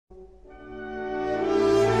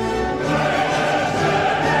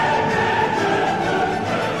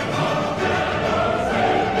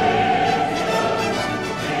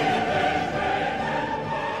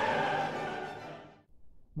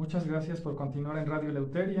continuar en Radio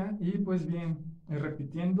Eleuteria y pues bien,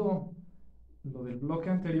 repitiendo lo del bloque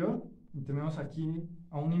anterior, tenemos aquí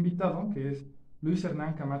a un invitado que es Luis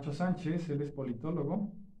Hernán Camacho Sánchez. Él es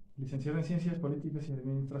politólogo, licenciado en Ciencias Políticas y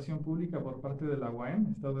Administración Pública por parte de la UAM,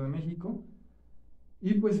 Estado de México.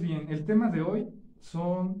 Y pues bien, el tema de hoy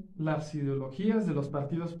son las ideologías de los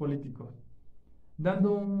partidos políticos.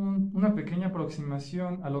 Dando una pequeña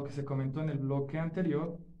aproximación a lo que se comentó en el bloque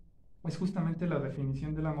anterior, es justamente la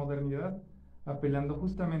definición de la modernidad, apelando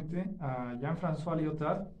justamente a Jean-François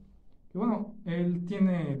Lyotard, que bueno, él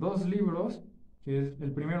tiene dos libros, que es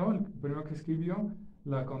el primero que escribió,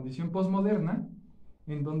 La condición posmoderna,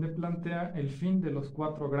 en donde plantea el fin de los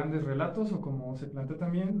cuatro grandes relatos, o como se plantea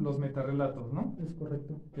también, los metarrelatos, ¿no? Es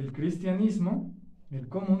correcto. El cristianismo, el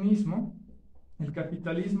comunismo, el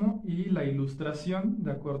capitalismo y la ilustración,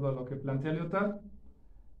 de acuerdo a lo que plantea Lyotard.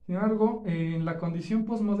 Sin embargo, en la condición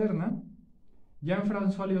posmoderna,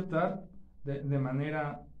 Jean-François Lyotard, de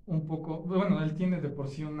manera un poco, bueno, él tiene de por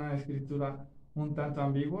sí una escritura un tanto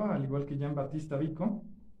ambigua, al igual que Jean-Baptiste Vico,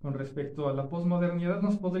 con respecto a la posmodernidad.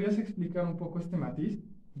 ¿Nos podrías explicar un poco este matiz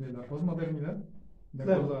de la posmodernidad, de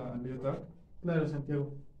acuerdo a Lyotard? Claro,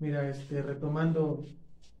 Santiago. Mira, retomando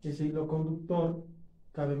ese hilo conductor,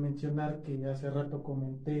 cabe mencionar que hace rato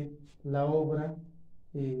comenté la obra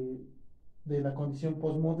de la condición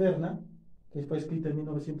posmoderna, que fue escrita en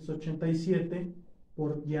 1987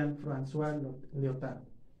 por Jean-François Lyotard.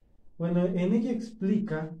 Bueno, en ella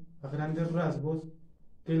explica a grandes rasgos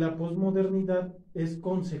que la posmodernidad es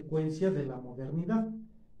consecuencia de la modernidad,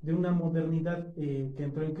 de una modernidad que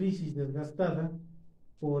entró en crisis, desgastada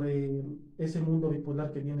por ese mundo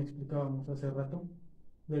bipolar que bien explicábamos hace rato,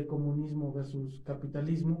 del comunismo versus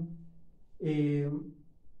capitalismo, en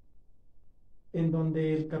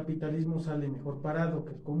donde el capitalismo sale mejor parado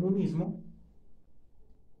que el comunismo,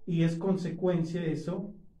 y es consecuencia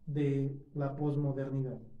eso de la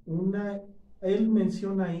posmodernidad. Él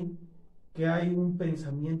menciona ahí que hay un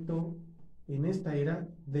pensamiento en esta era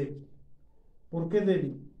débil. ¿Por qué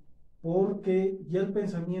débil? Porque ya el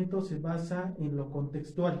pensamiento se basa en lo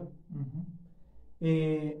contextual.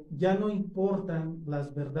 Ya no importan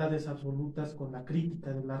las verdades absolutas con la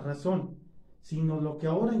crítica de la razón, sino lo que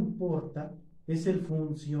ahora importa es el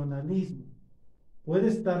funcionalismo. Puede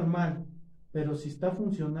estar mal, pero si está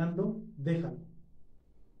funcionando, déjalo.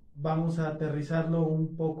 Vamos a aterrizarlo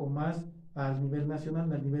un poco más al nivel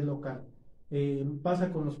nacional, al nivel local.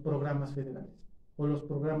 Pasa con los programas federales o los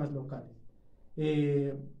programas locales.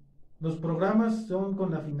 Los programas son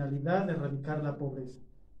con la finalidad de erradicar la pobreza.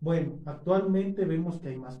 Bueno, actualmente vemos que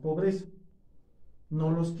hay más pobreza.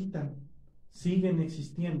 No los quitan, siguen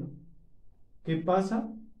existiendo. ¿Qué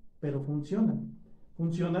pasa? Pero funcionan.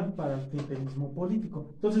 Funcionan para el clientelismo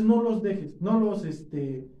político. Entonces no los dejes, no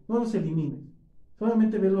los elimines.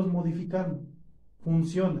 Solamente velos modificando.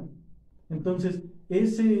 Funcionan. Entonces,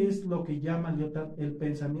 ese es lo que llama Lyotard el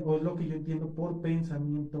pensamiento, o es lo que yo entiendo por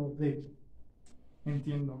pensamiento débil.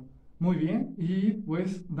 Entiendo. Muy bien, y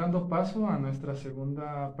pues dando paso a nuestra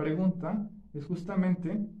segunda pregunta, es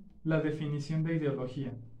justamente la definición de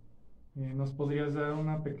ideología. ¿Nos podrías dar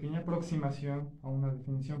una pequeña aproximación a una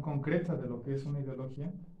definición concreta de lo que es una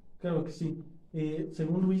ideología? Claro que sí.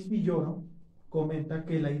 Según Luis Villoro, comenta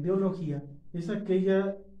que la ideología es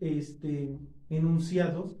aquella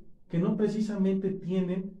enunciados que no precisamente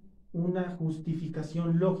tienen una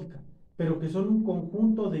justificación lógica, pero que son un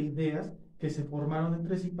conjunto de ideas que se formaron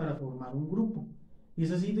entre sí para formar un grupo. Y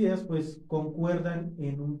esas ideas pues concuerdan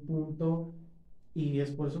en un punto, y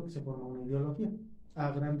es por eso que se forma una ideología,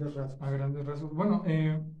 a grandes rasgos. A grandes rasgos. Bueno,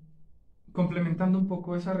 complementando un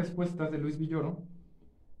poco esa respuesta de Luis Villoro,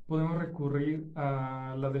 podemos recurrir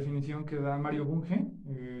a la definición que da Mario Bunge,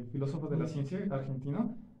 el filósofo de la ciencia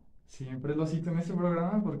argentino. Siempre lo cito en este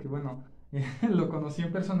programa porque, bueno, lo conocí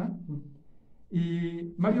en persona.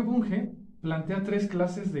 Y Mario Bunge plantea tres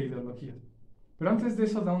clases de ideologías. Pero antes de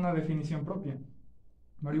eso da una definición propia.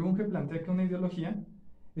 Mario Bunge plantea que una ideología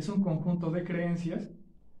es un conjunto de creencias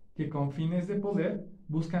que con fines de poder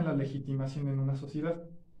buscan la legitimación en una sociedad.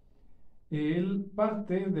 Él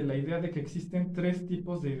parte de la idea de que existen tres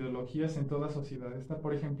tipos de ideologías en toda sociedad. Está,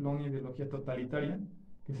 por ejemplo, una ideología totalitaria,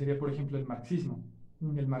 que sería, por ejemplo, el marxismo.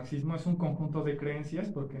 El marxismo es un conjunto de creencias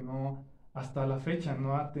porque hasta la fecha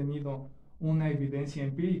no ha tenido una evidencia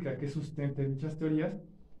empírica que sustente dichas teorías,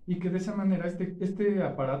 y que de esa manera este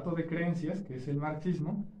aparato de creencias, que es el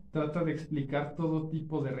marxismo, trata de explicar todo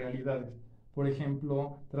tipo de realidades. Por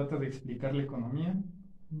ejemplo, trata de explicar la economía,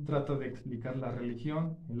 trata de explicar la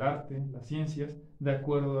religión, el arte, las ciencias, de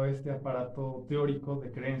acuerdo a este aparato teórico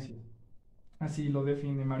de creencias. Así lo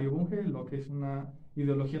define Mario Bunge, lo que es una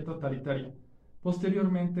ideología totalitaria.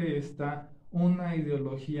 Posteriormente está una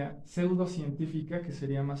ideología pseudocientífica que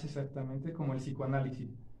sería más exactamente como el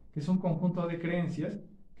psicoanálisis, que es un conjunto de creencias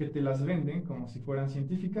que te las venden como si fueran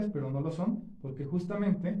científicas, pero no lo son, porque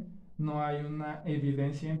justamente no hay una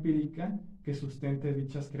evidencia empírica que sustente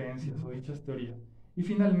dichas creencias o dichas teorías. Y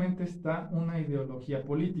finalmente está una ideología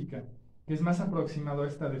política, que es más aproximado a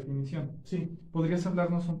esta definición. Sí, ¿Podrías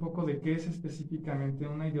hablarnos un poco de qué es específicamente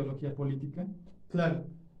una ideología política? claro.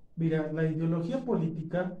 Mira, la ideología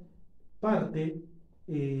política parte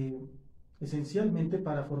esencialmente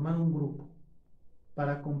para formar un grupo,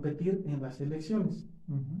 para competir en las elecciones.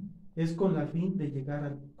 Es con la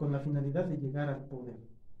finalidad de llegar al poder.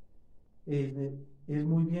 Es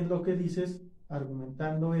muy bien lo que dices,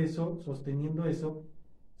 argumentando eso, sosteniendo eso,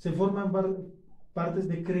 se forman partes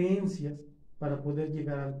de creencias para poder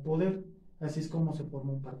llegar al poder. Así es como se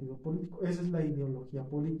forma un partido político. Esa es la ideología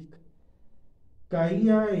política.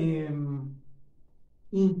 Caía en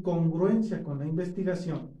incongruencia con la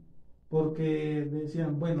investigación, porque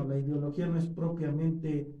decían, bueno, la ideología no es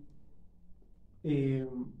propiamente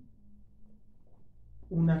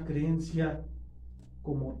una creencia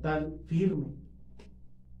como tal firme,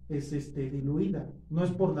 es diluida, no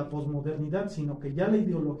es por la posmodernidad, sino que ya la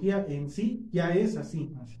ideología en sí ya es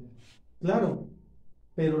así. Así es. Claro,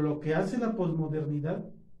 pero lo que hace la posmodernidad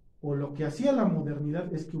o lo que hacía la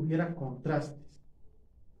modernidad es que hubiera contrastes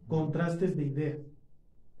de ideas.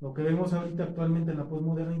 Lo que vemos ahorita actualmente en la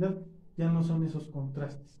posmodernidad ya no son esos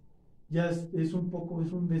contrastes, ya es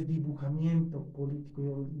un desdibujamiento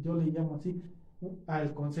político, yo le llamo así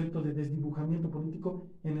al concepto de desdibujamiento político,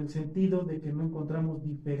 en el sentido de que no encontramos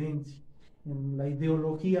diferencia en la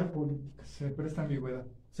ideología política. Se presta ambigüedad.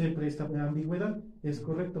 Se presta ambigüedad, es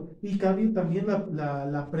correcto. Y cabe también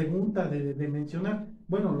la pregunta de mencionar,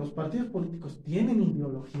 bueno, ¿los partidos políticos tienen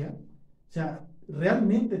ideología? O sea,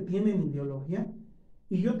 ¿realmente tienen ideología?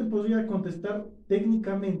 Y yo te podría contestar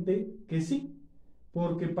técnicamente que sí,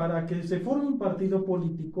 porque para que se forme un partido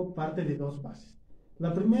político parte de dos bases.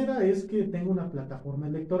 La primera es que tenga una plataforma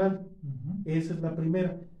electoral. Esa es la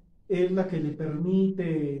primera. Es la que le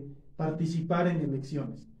permite participar en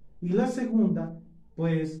elecciones. Y la segunda,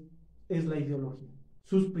 pues, es la ideología,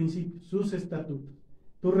 sus principios, sus estatutos.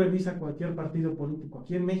 Tú revisa cualquier partido político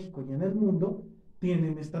aquí en México y en el mundo,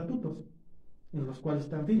 tienen estatutos en los cuales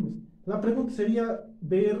están firmes. La pregunta sería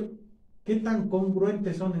ver qué tan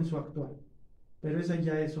congruentes son en su actual. Pero ese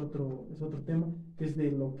ya es otro tema, que es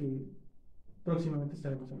de lo que próximamente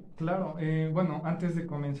estaremos hablando. Claro, bueno, antes de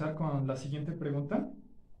comenzar con la siguiente pregunta,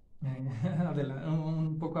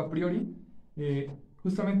 un poco a priori,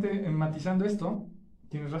 justamente matizando esto,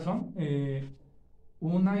 tienes razón,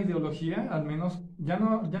 una ideología, al menos, ya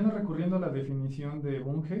no recurriendo a la definición de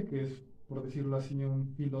Bunge, que es, por decirlo así,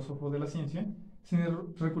 un filósofo de la ciencia, sino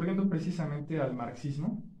recurriendo precisamente al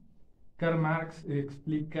marxismo. Karl Marx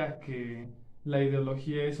explica que la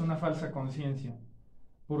ideología es una falsa conciencia,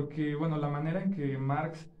 porque, bueno, la manera en que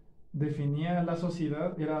Marx definía la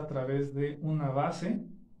sociedad era a través de una base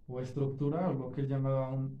o estructura, o lo que él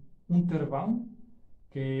llamaba un Unterbaum,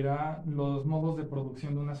 que eran los modos de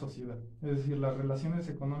producción de una sociedad, es decir, las relaciones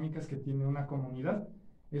económicas que tiene una comunidad.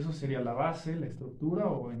 Eso sería la base, la estructura,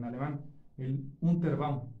 o en alemán, el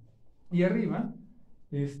Unterbaum. Y arriba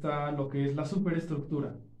está lo que es la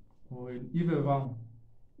superestructura, o el Überbaum.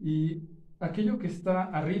 Y aquello que está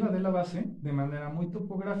arriba de la base, de manera muy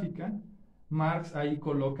topográfica, Marx ahí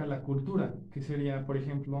coloca la cultura, que sería, por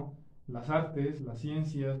ejemplo, las artes, las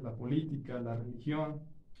ciencias, la política, la religión,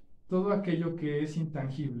 todo aquello que es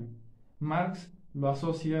intangible. Marx lo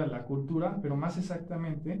asocia a la cultura, pero más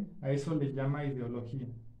exactamente a eso le llama ideología,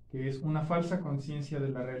 que es una falsa conciencia de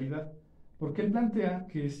la realidad, porque él plantea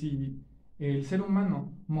que si el ser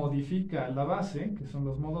humano modifica la base, que son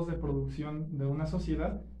los modos de producción de una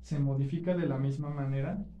sociedad, se modifica de la misma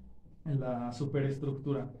manera la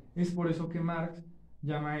superestructura. Es por eso que Marx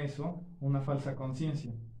llama eso una falsa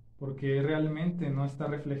conciencia, porque realmente no está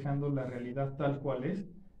reflejando la realidad tal cual es,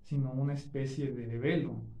 sino una especie de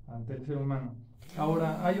velo ante el ser humano.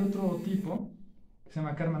 Ahora, hay otro tipo que se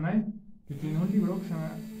llama Hernán, que tiene un libro que se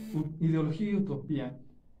llama Ideología y Utopía.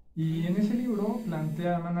 Y en ese libro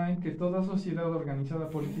plantea Hernán que toda sociedad organizada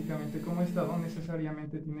políticamente como Estado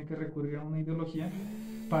necesariamente tiene que recurrir a una ideología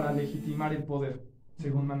para legitimar el poder,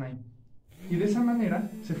 según Hernán. Y de esa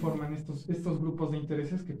manera se forman estos grupos de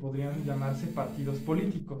intereses que podrían llamarse partidos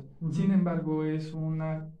políticos. Sin embargo, es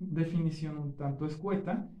una definición un tanto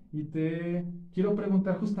escueta, y te quiero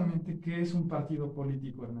preguntar justamente qué es un partido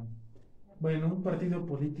político, Hernán. Bueno, un partido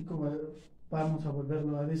político, vamos a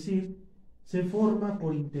volverlo a decir, se forma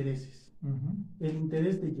por intereses. El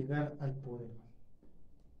interés de llegar al poder.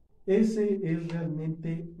 Ese es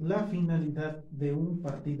realmente la finalidad de un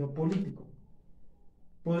partido político.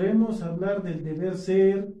 Podemos hablar del deber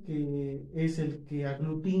ser, que es el que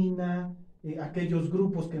aglutina aquellos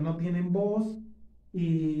grupos que no tienen voz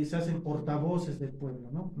y se hacen portavoces del pueblo,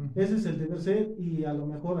 ¿no? Ese es el deber ser y a lo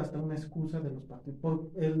mejor hasta una excusa de los partidos, por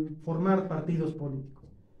el formar partidos políticos.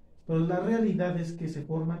 Pero la realidad es que se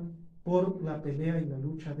forman por la pelea y la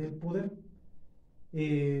lucha del poder.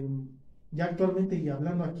 Ya actualmente, y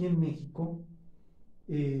hablando aquí en México,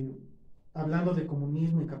 hablando de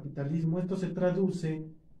comunismo y capitalismo, esto se traduce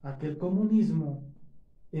a que el comunismo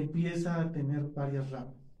empieza a tener varias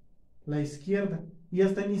ramas. La izquierda, y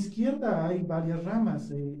hasta en izquierda hay varias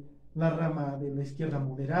ramas, la rama de la izquierda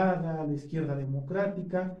moderada, la izquierda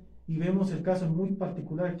democrática, y vemos el caso muy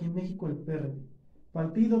particular aquí en México, el PRD,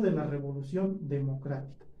 Partido de la Revolución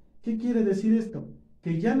Democrática. ¿Qué quiere decir esto?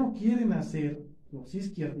 Que ya no quieren hacer los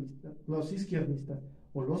izquierdistas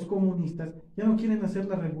o los comunistas, ya no quieren hacer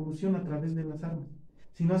la revolución a través de las armas,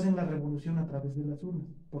 sino hacen la revolución a través de las urnas.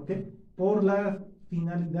 ¿Por qué? Por la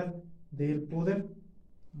finalidad del poder.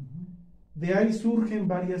 De ahí surgen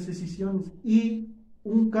varias decisiones y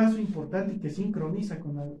un caso importante que sincroniza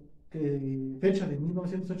con la fecha de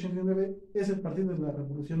 1989 es el Partido de la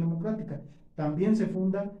Revolución Democrática. También se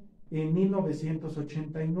funda en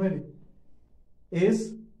 1989.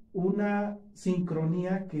 Es una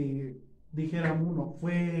sincronía que, dijera uno,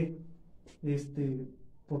 fue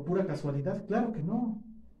por pura casualidad. Claro que no.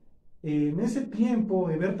 En ese tiempo,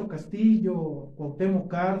 Heberto Castillo, Cuauhtémoc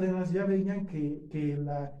Cárdenas ya veían que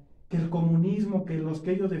el comunismo, que los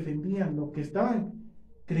que ellos defendían, lo que estaban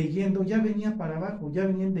creyendo, ya venía para abajo, ya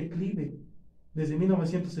venía en declive desde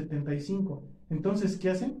 1975. Entonces, ¿qué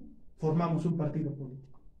hacen? Formamos un partido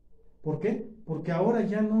político. ¿Por qué? Porque ahora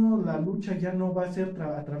ya no, la lucha ya no va a ser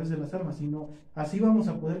a través de las armas, sino así vamos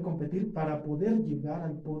a poder competir para poder llegar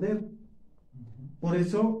al poder. Por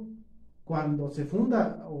eso, cuando se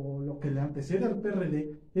funda, o lo que le antecede al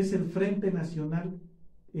PRD, es el Frente Nacional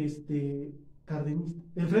cardenista,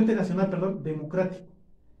 el Frente Nacional, perdón, Democrático.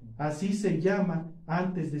 Así se llama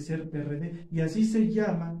antes de ser PRD, y así se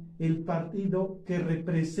llama el partido que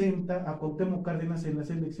representa a Cuauhtémoc Cárdenas en las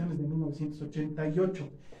elecciones de 1988.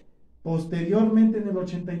 Posteriormente, en el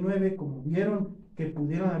 89, como vieron que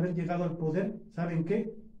pudieron haber llegado al poder, ¿saben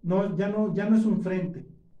qué? Ya no es un frente,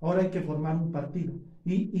 ahora hay que formar un partido.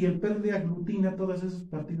 Y el PRD aglutina todos esos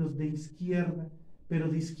partidos de izquierda, pero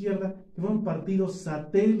de izquierda que fueron partidos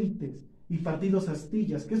satélites y partidos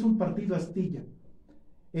astillas. ¿Qué es un partido astilla?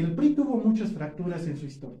 El PRI tuvo muchas fracturas en su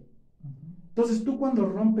historia. Entonces tú, cuando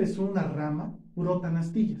rompes una rama, brotan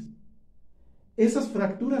astillas. Esas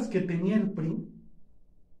fracturas que tenía el PRI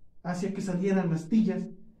hacía que salieran astillas,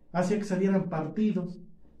 hacía que salieran partidos,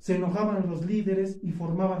 se enojaban los líderes y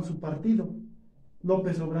formaban su partido.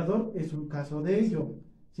 López Obrador es un caso de ello,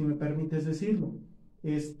 si me permites decirlo.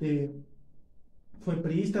 Fue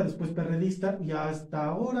priista, después perredista, y hasta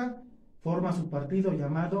ahora forma su partido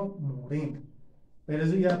llamado Morena. Pero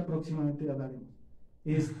eso ya próximamente hablaremos.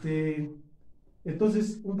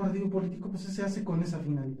 Entonces, un partido político pues se hace con esa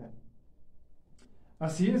finalidad.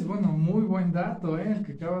 Así es, bueno, muy buen dato, el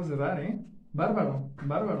que acabas de dar, bárbaro,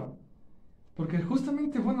 bárbaro. Porque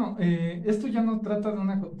justamente, bueno, esto ya no trata de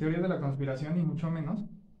una teoría de la conspiración, ni mucho menos.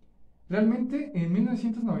 Realmente, en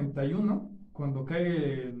 1991, cuando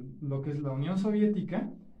cae lo que es la Unión Soviética,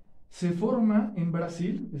 se forma en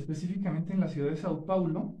Brasil, específicamente en la ciudad de Sao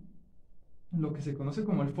Paulo, lo que se conoce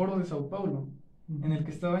como el Foro de Sao Paulo, en el que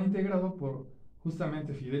estaba integrado por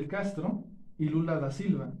justamente Fidel Castro y Lula da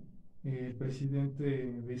Silva, el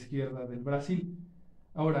presidente de izquierda del Brasil.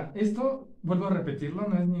 Ahora, esto, vuelvo a repetirlo,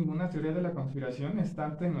 no es ninguna teoría de la conspiración, está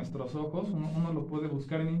ante nuestros ojos, uno lo puede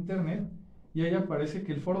buscar en internet, y ahí aparece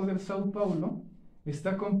que el Foro de Sao Paulo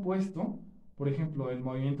está compuesto, por ejemplo, el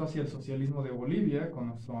movimiento hacia el socialismo de Bolivia, con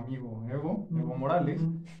nuestro amigo Evo Morales,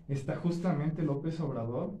 está justamente López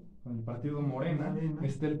Obrador, con el partido Morena,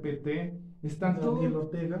 está el PT, están todos,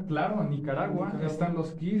 claro, en Nicaragua, están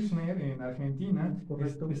los Kirchner en Argentina,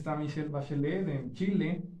 está Michelle Bachelet en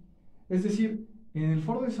Chile. Es decir, en el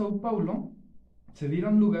Foro de Sao Paulo se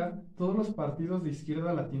dieron lugar todos los partidos de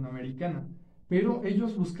izquierda latinoamericana, pero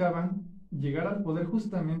ellos buscaban llegar al poder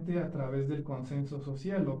justamente a través del consenso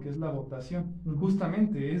social, lo que es la votación.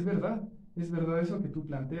 Justamente, es verdad eso que tú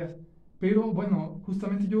planteas. Pero bueno,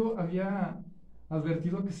 justamente yo había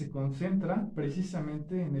advertido que se concentra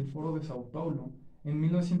precisamente en el Foro de Sao Paulo, en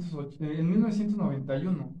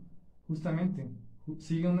 1991, justamente.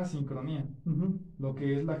 Sigue una sincronía, lo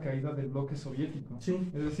que es la caída del bloque soviético. Sí.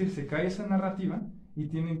 Es decir, se cae esa narrativa y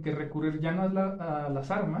tienen que recurrir ya no a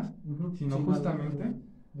las armas, sino justamente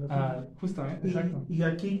Justamente, exacto. Y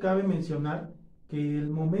aquí cabe mencionar que el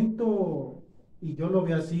momento, y yo lo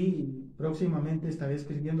veo así, y próximamente estaré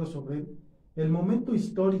escribiendo sobre él, el momento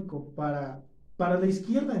histórico para la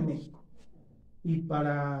izquierda en México y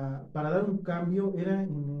para dar un cambio era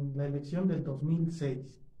en la elección del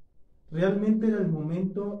 2006. Realmente era el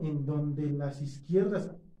momento en donde las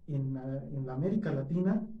izquierdas en la América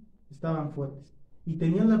Latina estaban fuertes y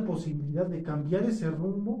tenían la posibilidad de cambiar ese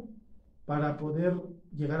rumbo para poder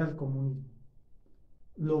llegar al comunismo.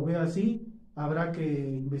 Lo veo así, habrá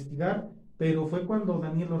que investigar, pero fue cuando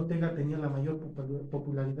Daniel Ortega tenía la mayor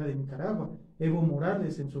popularidad en Nicaragua, Evo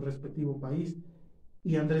Morales en su respectivo país,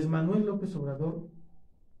 y Andrés Manuel López Obrador,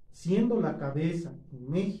 siendo la cabeza en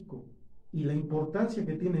México y la importancia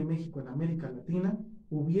que tiene México en América Latina,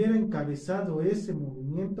 hubiera encabezado ese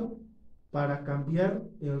movimiento para cambiar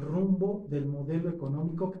el rumbo del modelo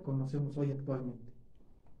económico que conocemos hoy actualmente.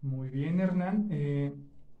 Muy bien, Hernán.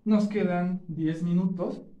 Nos quedan 10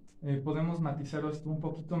 minutos. Podemos matizar esto un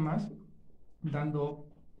poquito más, dando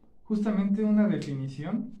justamente una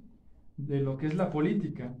definición de lo que es la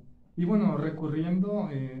política. Y bueno, recurriendo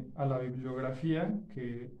a la bibliografía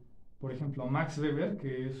que, por ejemplo, Max Weber,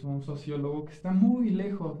 que es un sociólogo que está muy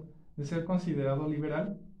lejos de ser considerado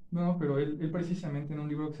liberal, no, pero él precisamente en un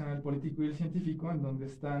libro que se llama El político y el científico, en donde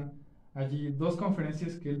están allí dos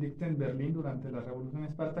conferencias que él dicta en Berlín durante la Revolución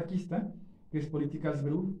Espartaquista, que es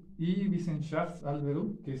Politikasberuf y Wissenschaft als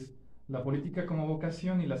Beruf, que es la política como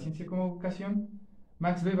vocación y la ciencia como vocación.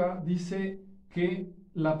 Max Weber dice que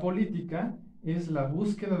la política es la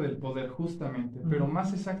búsqueda del poder justamente, pero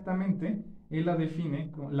más exactamente él la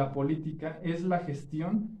define, la política es la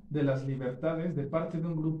gestión de las libertades de parte de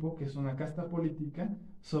un grupo que es una casta política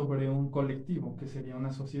sobre un colectivo, que sería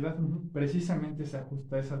una sociedad. Precisamente se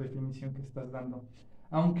ajusta a esa definición que estás dando.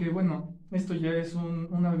 Aunque bueno, esto ya es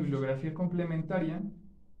una bibliografía complementaria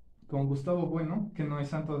con Gustavo Bueno, que no es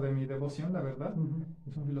santo de mi devoción, la verdad,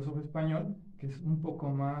 es un filósofo español que es un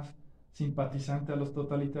poco más simpatizante a los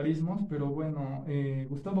totalitarismos, pero bueno,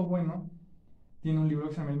 Gustavo Bueno tiene un libro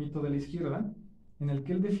que se llama El mito de la izquierda, en el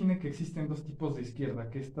que él define que existen dos tipos de izquierda,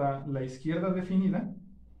 que está la izquierda definida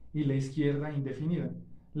y la izquierda indefinida.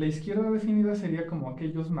 La izquierda definida sería como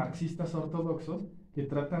aquellos marxistas ortodoxos que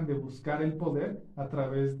tratan de buscar el poder a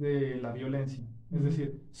través de la violencia, es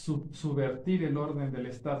decir, subvertir el orden del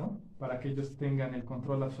Estado para que ellos tengan el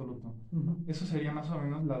control absoluto. Eso sería más o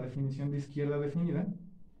menos la definición de izquierda definida,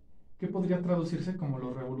 que podría traducirse como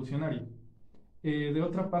lo revolucionario. De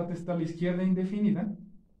otra parte está la izquierda indefinida,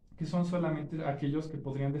 que son solamente aquellos que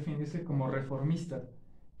podrían definirse como reformistas,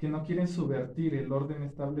 que no quieren subvertir el orden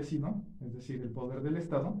establecido, es decir, el poder del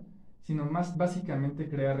Estado, sino más básicamente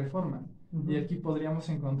crear reformas. Y aquí podríamos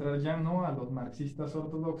encontrar ya no a los marxistas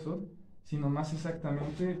ortodoxos, sino más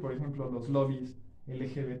exactamente, por ejemplo, los lobbies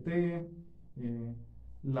LGBT,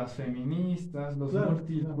 las feministas, los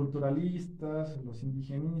multiculturalistas, los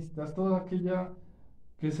indigenistas, toda aquella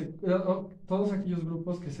todos aquellos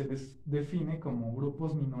grupos que se les define como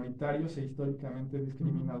grupos minoritarios e históricamente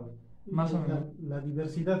discriminados. Más o menos. La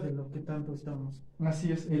diversidad de lo que tanto estamos.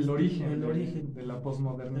 Así es, el origen de la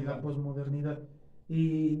posmodernidad. De la posmodernidad.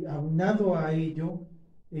 Y aunado a ello,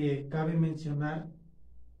 cabe mencionar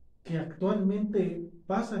que actualmente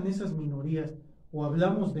pasan esas minorías, o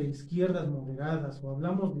hablamos de izquierdas moderadas, o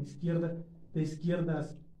hablamos de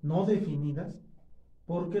izquierdas no definidas,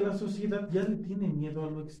 porque la sociedad ya le tiene miedo a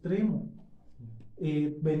lo extremo.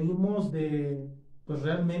 Venimos pues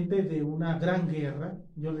realmente de una gran guerra,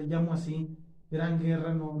 yo le llamo así, gran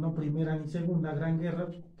guerra, no primera ni segunda, gran guerra,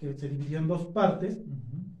 que se dividió en dos partes,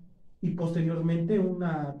 y posteriormente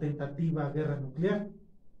una tentativa guerra nuclear,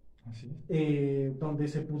 donde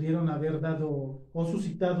se pudieron haber dado o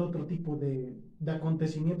suscitado otro tipo de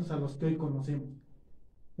acontecimientos a los que hoy conocemos.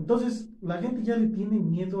 Entonces, la gente ya le tiene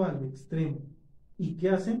miedo al extremo. ¿Y qué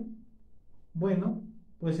hacen? Bueno,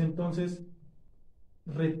 pues entonces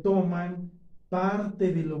retoman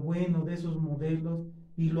parte de lo bueno de esos modelos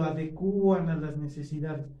y lo adecúan a las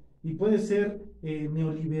necesidades. Y puede ser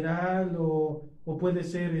neoliberal o puede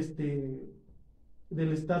ser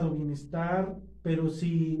del estado bienestar, pero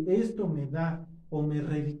si esto me da o me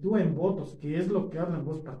reditúa en votos, que es lo que hablan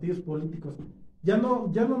los partidos políticos, ya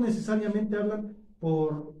no necesariamente hablan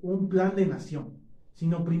por un plan de nación,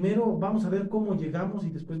 sino primero vamos a ver cómo llegamos y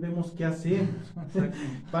después vemos qué hacemos.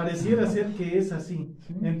 Pareciera ser que es así.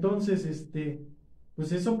 ¿Sí? Entonces,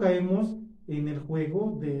 pues eso caemos en el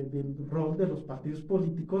juego del rol de los partidos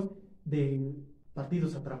políticos, de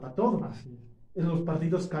partidos atrapatodo, los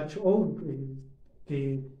partidos catch-all,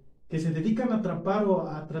 que se dedican a atrapar o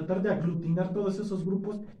a tratar de aglutinar todos esos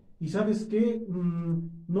grupos Y ¿sabes qué?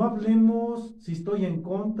 No hablemos si estoy en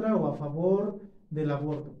contra o a favor del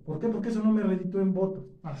aborto. ¿Por qué? Porque eso no me reditúa en votos.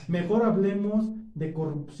 Mejor hablemos de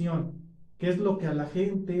corrupción, que es lo que a la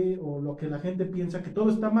gente o lo que la gente piensa que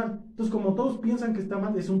todo está mal. Entonces, como todos piensan que está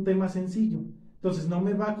mal, es un tema sencillo. Entonces, no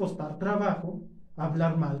me va a costar trabajo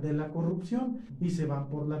hablar mal de la corrupción y se van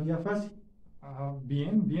por la vía fácil.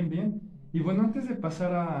 Bien, bien, bien. Y bueno, antes de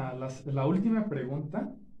pasar a la última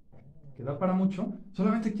pregunta, que da para mucho,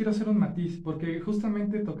 solamente quiero hacer un matiz, porque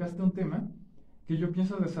justamente tocaste un tema que yo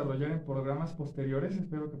pienso desarrollar en programas posteriores.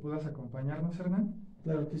 Espero que puedas acompañarnos, Hernán.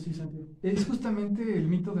 Claro que sí, Santiago. Es justamente el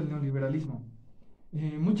mito del neoliberalismo.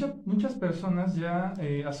 Muchas personas ya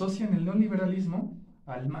asocian el neoliberalismo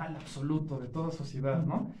al mal absoluto de toda sociedad,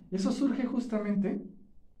 ¿no? Eso surge justamente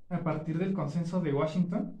a partir del consenso de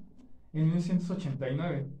Washington en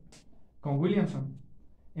 1989 con Williamson,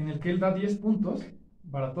 en el que él da 10 puntos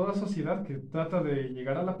para toda sociedad que trata de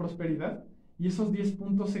llegar a la prosperidad, y esos 10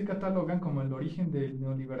 puntos se catalogan como el origen del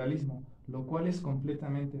neoliberalismo, lo cual es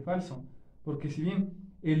completamente falso, porque si bien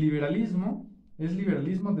el liberalismo es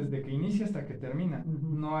liberalismo desde que inicia hasta que termina,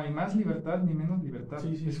 no hay más libertad ni menos libertad,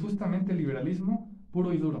 es justamente liberalismo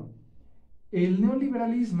puro y duro. El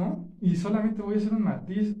neoliberalismo, y solamente voy a hacer un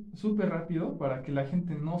matiz súper rápido para que la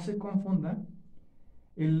gente no se confunda,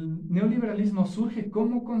 el neoliberalismo surge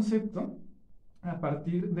como concepto a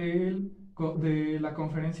partir de la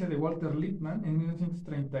conferencia de Walter Lippmann en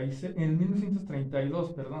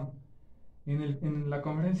 1932, perdón. En la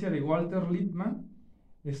conferencia de Walter Lippmann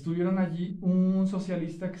estuvieron allí un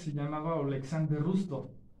socialista que se llamaba Alexander Rustov,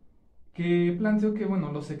 que planteó que,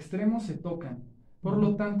 bueno, los extremos se tocan. Por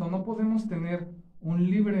lo tanto, no podemos tener un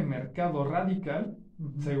libre mercado radical,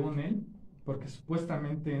 según él, porque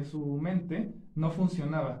supuestamente en su mente no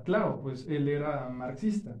funcionaba. Claro, pues él era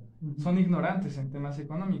marxista, son ignorantes en temas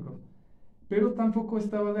económicos, pero tampoco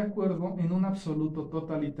estaba de acuerdo en un absoluto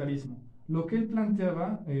totalitarismo. Lo que él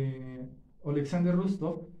planteaba, Alexander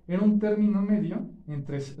Rustov, era un término medio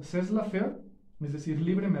entre cessez-la-faire, es decir,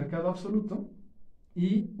 libre mercado absoluto,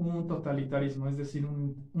 y un totalitarismo, es decir,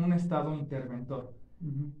 un Estado interventor.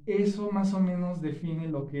 Eso más o menos define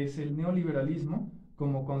lo que es el neoliberalismo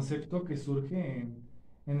como concepto que surge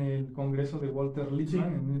en el Congreso de Walter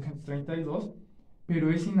Lippmann en 1932, pero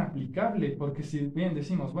es inaplicable, porque si bien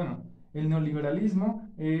decimos, bueno, el neoliberalismo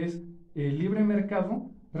es el libre mercado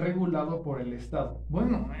regulado por el Estado.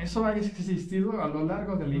 Bueno, eso ha existido a lo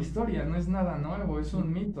largo de la historia, no es nada nuevo, es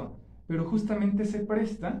un mito, pero justamente se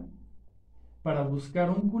presta para buscar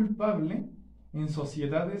un culpable en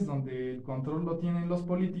sociedades donde el control lo tienen los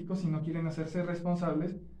políticos y no quieren hacerse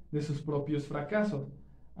responsables de sus propios fracasos.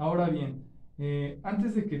 Ahora bien,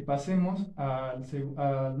 antes de que pasemos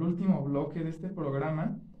al último bloque de este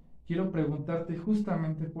programa, quiero preguntarte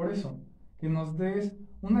justamente por eso, que nos des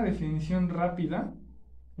una definición rápida,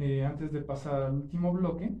 antes de pasar al último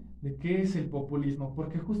bloque, de qué es el populismo,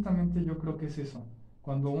 porque justamente yo creo que es eso,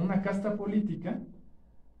 cuando una casta política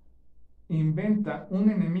inventa un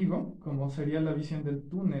enemigo, como sería la visión del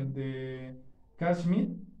túnel de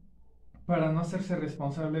Kashmir, para no hacerse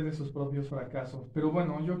responsable de sus propios fracasos. Pero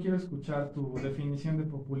bueno, yo quiero escuchar tu definición de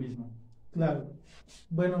populismo. Claro.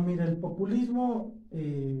 Bueno, mira, el populismo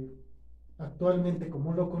actualmente,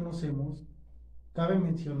 como lo conocemos, cabe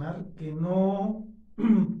mencionar que no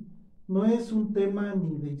es un tema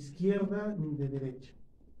ni de izquierda ni de derecha.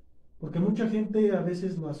 Porque mucha gente a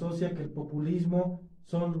veces lo asocia que el populismo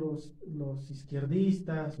son los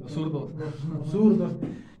izquierdistas, los zurdos. Los zurdos.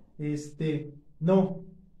 No,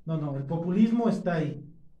 el populismo está ahí.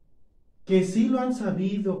 Que sí lo han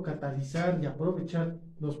sabido catalizar y aprovechar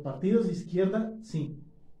los partidos de izquierda, sí.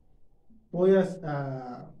 Voy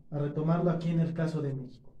a retomarlo aquí en el caso de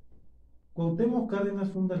México. Cuauhtémoc Cárdenas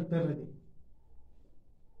funda el PRD.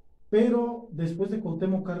 Pero después de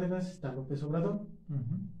Cuauhtémoc Cárdenas está López Obrador.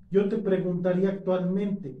 Yo te preguntaría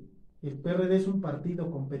actualmente, ¿el PRD es un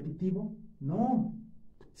partido competitivo? No,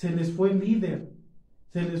 se les fue el líder,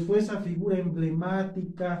 se les fue esa figura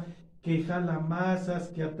emblemática que jala masas,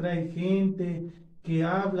 que atrae gente, que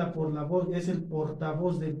habla por la voz, es el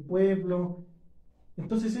portavoz del pueblo.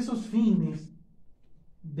 Entonces esos fines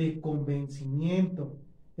de convencimiento,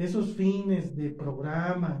 esos fines de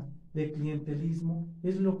programa, de clientelismo,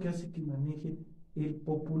 es lo que hace que maneje el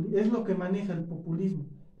populismo, es lo que maneja el populismo,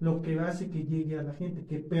 lo que hace que llegue a la gente,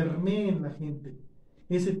 que permee en la gente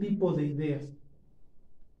ese tipo de ideas.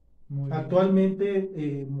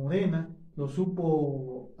 Actualmente Morena lo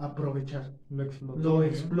supo aprovechar, lo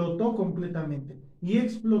explotó completamente y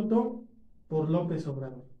explotó por López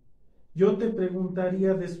Obrador. Yo te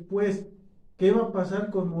preguntaría después, ¿Qué va a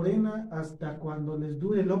pasar con Morena hasta cuando les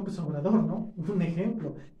dure López Obrador, ¿no? Un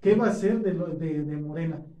ejemplo. ¿Qué va a ser de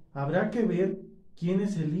Morena? Habrá que ver quién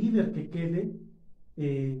es el líder que quede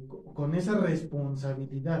con esa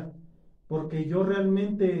responsabilidad. Porque yo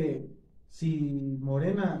realmente, si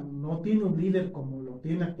Morena no tiene un líder como lo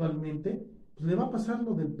tiene actualmente, pues le va a pasar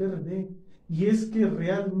lo del PRD. Y es que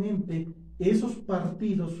realmente esos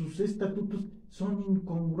partidos, sus estatutos son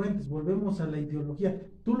incongruentes. Volvemos a la ideología.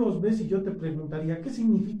 Tú los ves y yo te preguntaría, ¿qué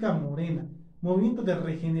significa Morena? Movimiento de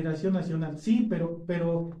Regeneración Nacional. Sí,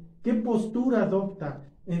 pero ¿qué postura adopta?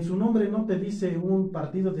 En su nombre no te dice un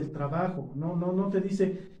partido del trabajo, no te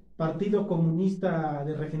dice Partido Comunista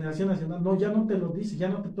de Regeneración Nacional, no, ya no te lo dice, ya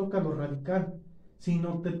no te toca lo radical,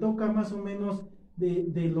 sino te toca más o menos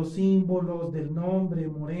de los símbolos, del nombre,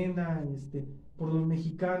 Morena, por los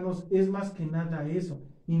mexicanos, es más que nada eso.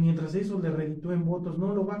 Y mientras eso le reditúe en votos,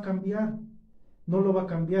 no lo va a cambiar, no lo va a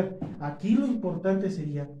cambiar. Aquí lo importante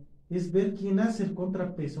sería, es ver quién hace el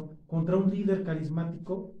contrapeso contra un líder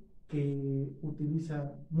carismático que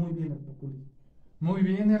utiliza muy bien el populismo. Muy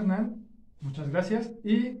bien, Hernán, muchas gracias.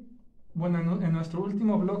 Y bueno, en nuestro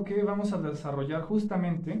último bloque vamos a desarrollar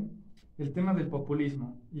justamente el tema del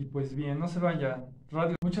populismo. Y pues bien, no se vaya,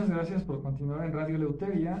 Radio. Muchas gracias por continuar en Radio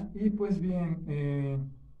Eleuteria. Y pues bien,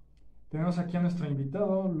 tenemos aquí a nuestro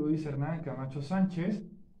invitado, Luis Hernán Camacho Sánchez.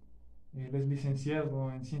 Él es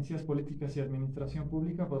licenciado en Ciencias Políticas y Administración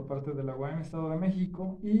Pública por parte de la UAM Estado de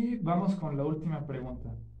México. Y vamos con la última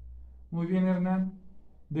pregunta. Muy bien, Hernán,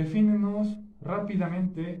 defínenos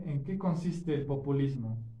rápidamente en qué consiste el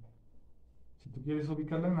populismo. Si tú quieres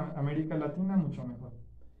ubicarlo en América Latina, mucho mejor.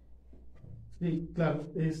 Sí, claro.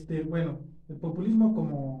 Bueno, el populismo,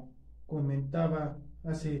 como comentaba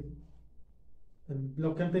hace el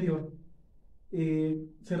bloque anterior,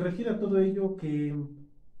 se refiere a todo ello que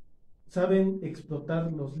saben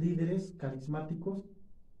explotar los líderes carismáticos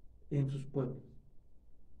en sus pueblos.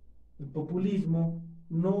 El populismo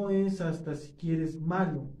no es, hasta si quieres,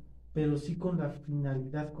 malo, pero sí con la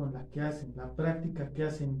finalidad con la que hacen, la práctica que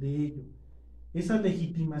hacen de ello. Esa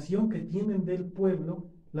legitimación que tienen del pueblo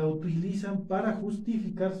la utilizan para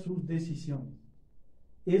justificar sus decisiones.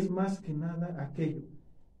 Es más que nada aquello.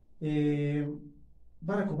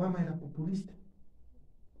 Barack Obama era populista,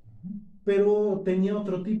 pero tenía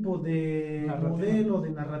otro tipo de modelo,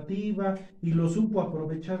 de narrativa, y lo supo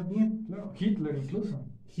aprovechar bien. Claro, Hitler incluso.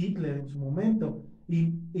 Hitler en su momento,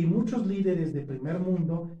 y muchos líderes de primer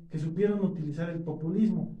mundo que supieron utilizar el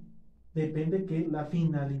populismo. Depende que la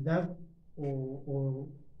finalidad o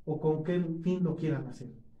con qué fin lo quieran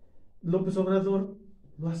hacer. López Obrador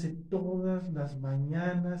lo hace todas las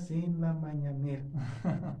mañanas en la mañanera.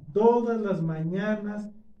 Todas las mañanas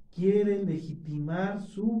quiere legitimar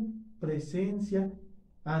su presencia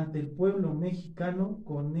ante el pueblo mexicano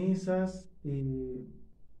con esas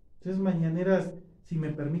mañaneras, si me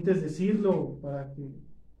permites decirlo, para que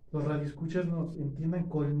los radioescuchas nos entiendan,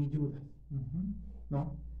 colmilludas,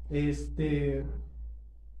 ¿no?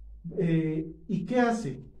 ¿Y qué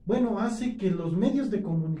hace? Bueno, hace que los medios de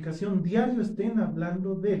comunicación diario estén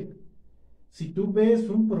hablando de él. Si tú ves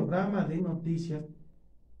un programa de noticias,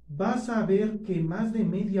 vas a ver que más de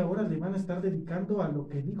media hora le van a estar dedicando a lo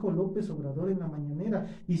que dijo López Obrador en la mañanera.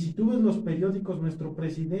 Y si tú ves los periódicos, nuestro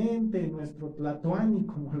presidente, nuestro Tlatoani,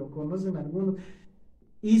 como lo conocen algunos,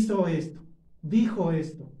 hizo esto, dijo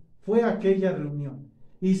esto, fue a aquella reunión.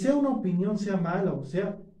 Y sea una opinión, sea mala, o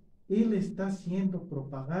sea, él está haciendo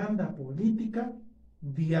propaganda política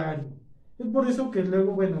diario. Es por eso que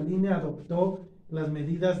luego, bueno, el INE adoptó las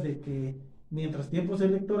medidas de que mientras tiempos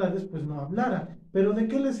electorales pues no hablara, pero ¿de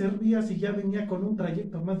qué le servía si ya venía con un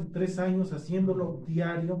trayecto más de 3 años haciéndolo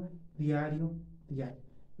diario?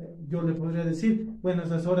 Yo le podría decir, bueno,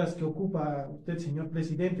 esas horas que ocupa usted, señor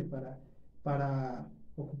presidente, para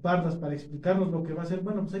ocuparlas, para explicarnos lo que va a hacer,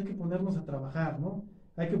 bueno, pues hay que ponernos a trabajar, ¿no?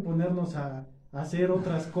 Hay que ponernos a hacer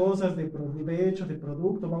otras cosas de hecho, de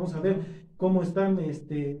producto. Vamos a ver cómo están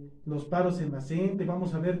los paros en la CENTE,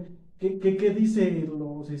 vamos a ver qué dicen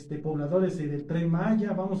los pobladores del Tren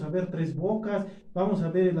Maya, vamos a ver Tres Bocas, vamos a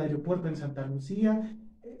ver el aeropuerto en Santa Lucía,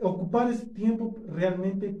 ocupar ese tiempo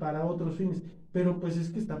realmente para otros fines, pero pues es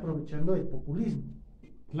que está aprovechando el populismo.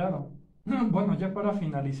 Claro. Bueno, ya para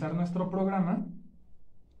finalizar nuestro programa,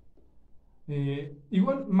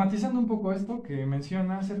 igual matizando un poco esto que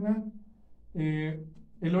mencionas, Hernán,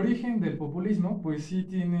 el origen del populismo pues sí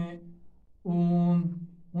tiene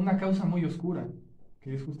una causa muy oscura,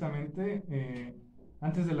 que es justamente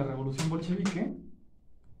antes de la revolución bolchevique,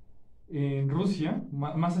 en Rusia,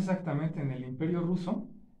 más exactamente en el Imperio Ruso,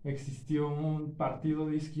 existió un partido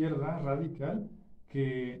de izquierda radical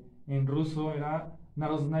que en ruso era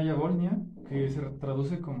Narosnaya Volnia, que se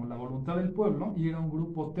traduce como la voluntad del pueblo, y era un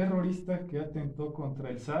grupo terrorista que atentó contra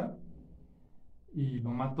el zar y lo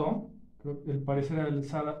mató. Creo que el parecer era el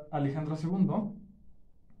zar Alejandro II.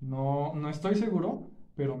 No estoy seguro,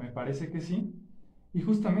 pero me parece que sí. Y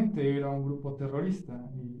justamente era un grupo terrorista,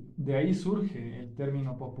 y de ahí surge el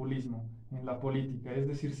término populismo en la política. Es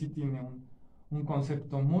decir, sí tiene un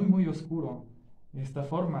concepto muy, muy oscuro esta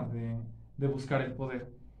forma de buscar el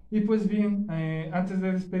poder. Y pues bien, antes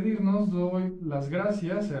de despedirnos, doy las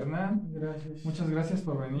gracias, Hernán. Gracias. Muchas gracias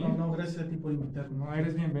por venir. No, gracias a ti por invitarme. No,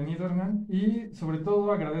 eres bienvenido, Hernán. Y sobre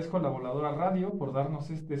todo agradezco a la Voladora Radio por darnos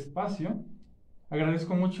este espacio.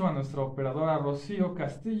 Agradezco mucho a nuestra operadora Rocío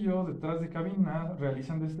Castillo, detrás de cabina,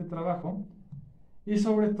 realizando este trabajo. Y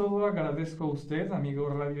sobre todo agradezco a usted, amigo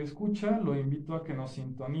Radio Escucha. Lo invito a que nos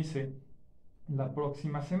sintonice la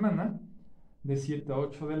próxima semana, de 7 a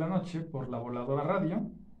 8 de la noche, por la Voladora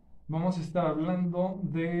Radio. Vamos a estar hablando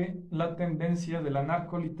de la tendencia de la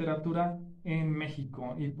narcoliteratura en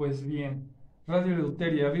México. Y pues bien, Radio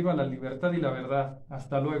Eleuteria, viva la libertad y la verdad.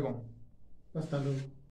 Hasta luego. Hasta luego.